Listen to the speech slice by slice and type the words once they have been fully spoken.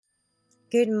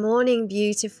Good morning,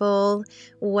 beautiful.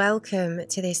 Welcome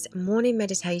to this morning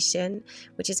meditation,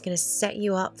 which is going to set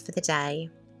you up for the day.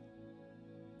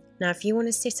 Now, if you want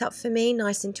to sit up for me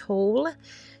nice and tall,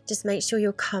 just make sure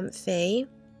you're comfy.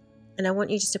 And I want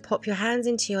you just to pop your hands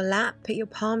into your lap, put your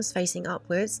palms facing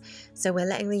upwards. So we're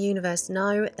letting the universe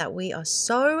know that we are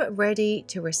so ready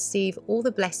to receive all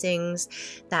the blessings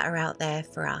that are out there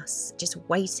for us, just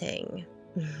waiting.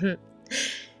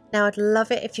 Now, I'd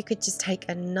love it if you could just take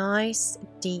a nice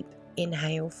deep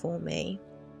inhale for me.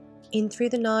 In through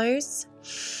the nose,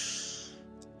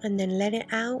 and then let it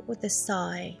out with a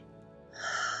sigh.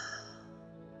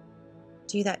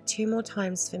 Do that 2 more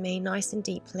times for me, nice and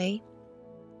deeply.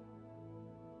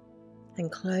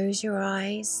 And close your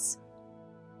eyes.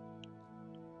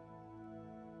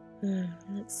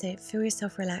 That's it. Feel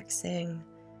yourself relaxing.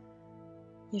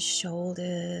 Your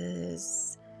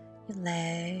shoulders, your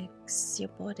legs, your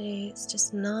body. It's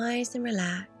just nice and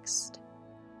relaxed.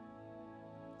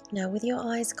 Now with your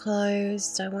eyes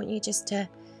closed, I want you just to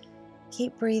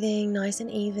keep breathing nice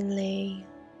and evenly.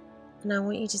 And I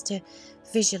want you just to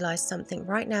visualize something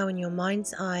right now in your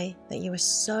mind's eye that you are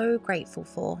so grateful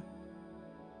for.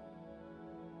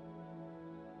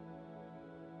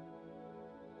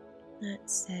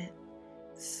 That's it.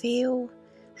 Feel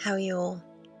how your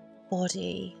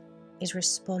body is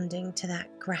responding to that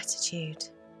gratitude.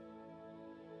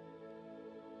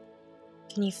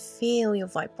 Can you feel your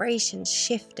vibrations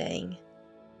shifting?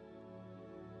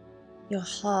 Your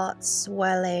heart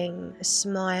swelling, a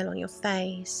smile on your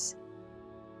face.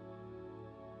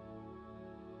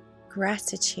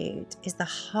 Gratitude is the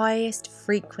highest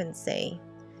frequency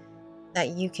that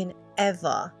you can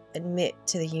ever admit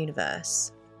to the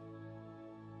universe.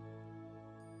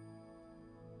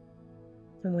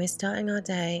 And we're starting our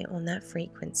day on that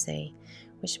frequency,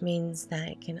 which means that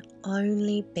it can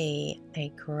only be a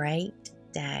great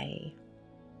day.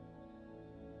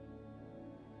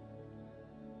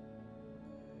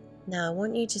 Now, I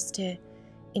want you just to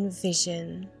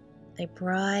envision a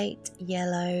bright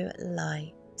yellow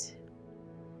light.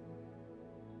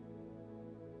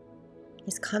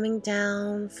 It's coming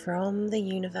down from the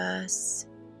universe,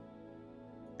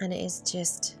 and it is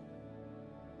just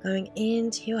going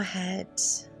into your head.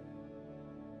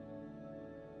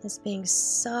 It's being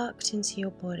sucked into your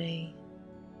body.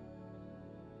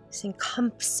 It's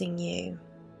encompassing you.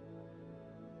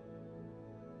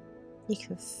 You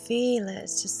can feel it.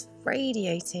 It's just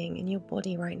radiating in your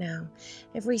body right now.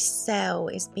 Every cell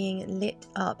is being lit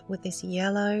up with this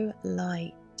yellow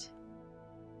light.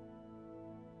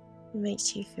 It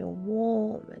makes you feel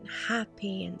warm and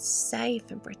happy and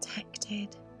safe and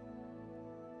protected.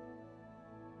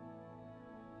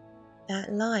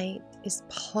 That light is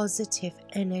positive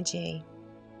energy.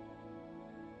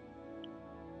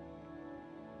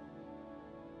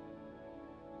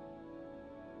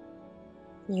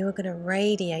 You are going to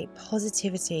radiate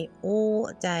positivity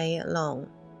all day long.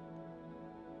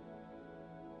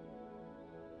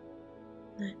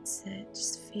 That's it.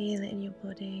 Just feel it in your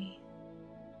body.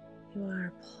 You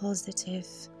are a positive,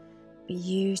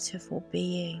 beautiful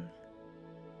being.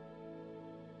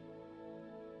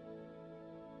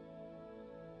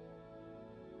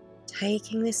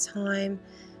 Taking this time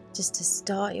just to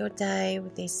start your day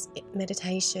with this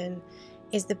meditation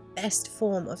is the best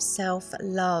form of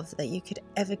self-love that you could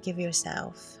ever give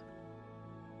yourself.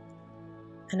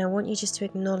 And I want you just to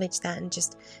acknowledge that and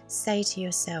just say to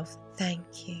yourself,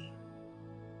 thank you.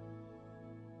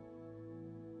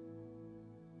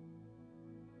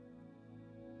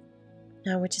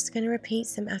 Now we're just going to repeat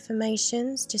some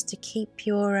affirmations just to keep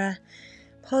your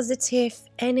positive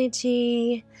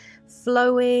energy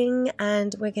flowing,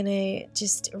 and we're going to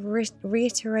just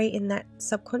reiterate in that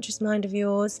subconscious mind of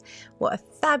yours what a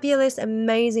fabulous,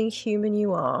 amazing human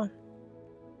you are.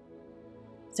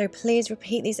 So please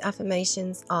repeat these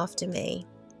affirmations after me.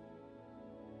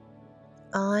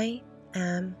 I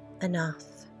am enough.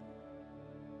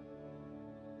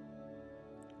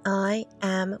 I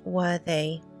am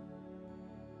worthy.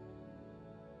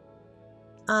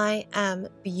 I am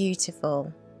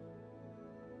beautiful.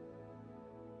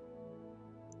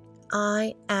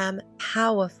 I am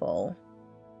powerful.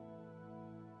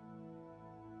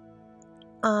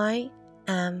 I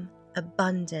am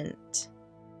abundant.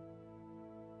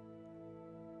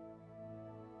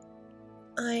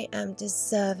 I am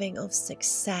deserving of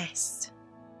success.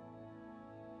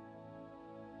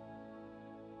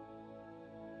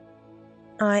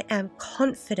 I am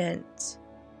confident.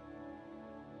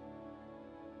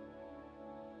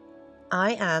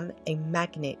 I am a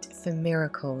magnet for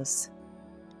miracles.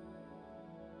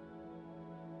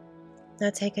 Now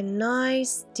take a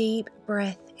nice deep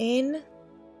breath in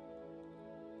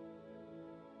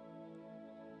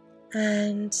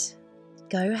and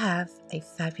go have a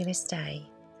fabulous day.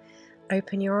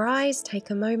 Open your eyes, take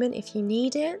a moment if you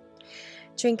need it.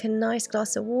 Drink a nice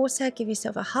glass of water, give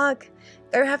yourself a hug.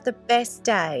 Go have the best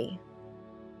day.